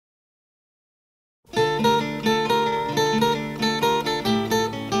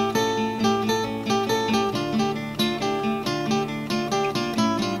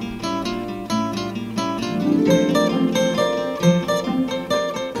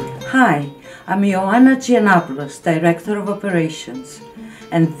Hi, I'm Ioanna Giannopoulos, Director of Operations,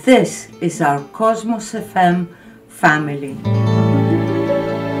 and this is our Cosmos FM family.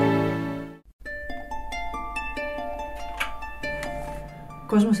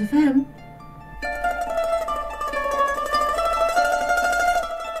 Cosmos FM.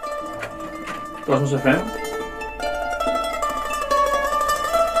 Cosmos FM.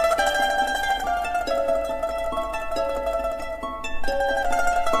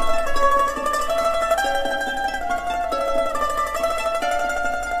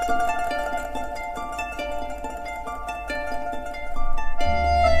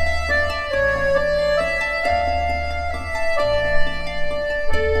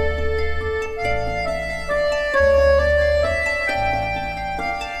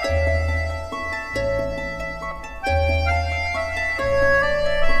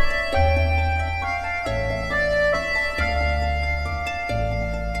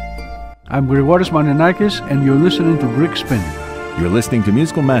 I'm Grigoris Maninakis, and you're listening to Greek Spin. You're listening to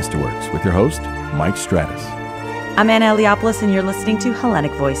Musical Masterworks with your host, Mike Stratis. I'm Anna Eliopoulos, and you're listening to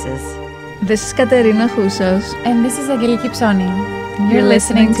Hellenic Voices. This is Katerina Chousos. And this is Angeliki Psoni. You're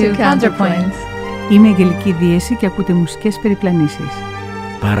listening to Counterpoint. Είμαι η Αγγελική Δίεση και ακούτε μουσικές περιπλανήσεις.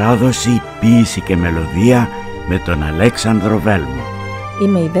 Παράδοση, ποίηση και μελωδία με τον Αλέξανδρο Βέλμο.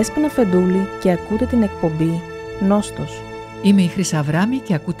 Είμαι η Δέσποινα Φεντούλη και ακούτε την εκπομπή Νόστος. Είμαι η Χρυσαβράμη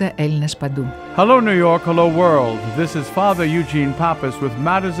και ακούτε Έλληνες παντού. Hello New York, hello world. This is Father Eugene Pappas with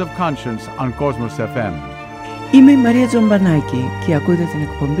Matters of Conscience on Cosmos FM. Είμαι η Μαρία Τζομπανάκη και ακούτε την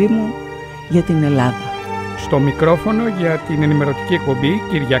εκπομπή μου για την Ελλάδα. Στο μικρόφωνο για την ενημερωτική εκπομπή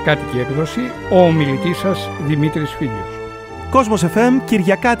Κυριακάτικη έκδοση, ο ομιλητής σας Δημήτρης Φίλιος. Cosmos FM,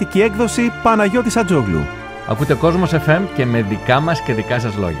 Κυριακάτικη έκδοση Παναγιώτης Ατζόγλου. Ακούτε Cosmos FM και με δικά μας και δικά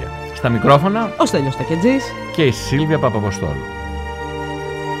σας λόγια. Στα μικρόφωνα ο Στέλιος Τακετζής και η Σίλβια Παπαποστόλου.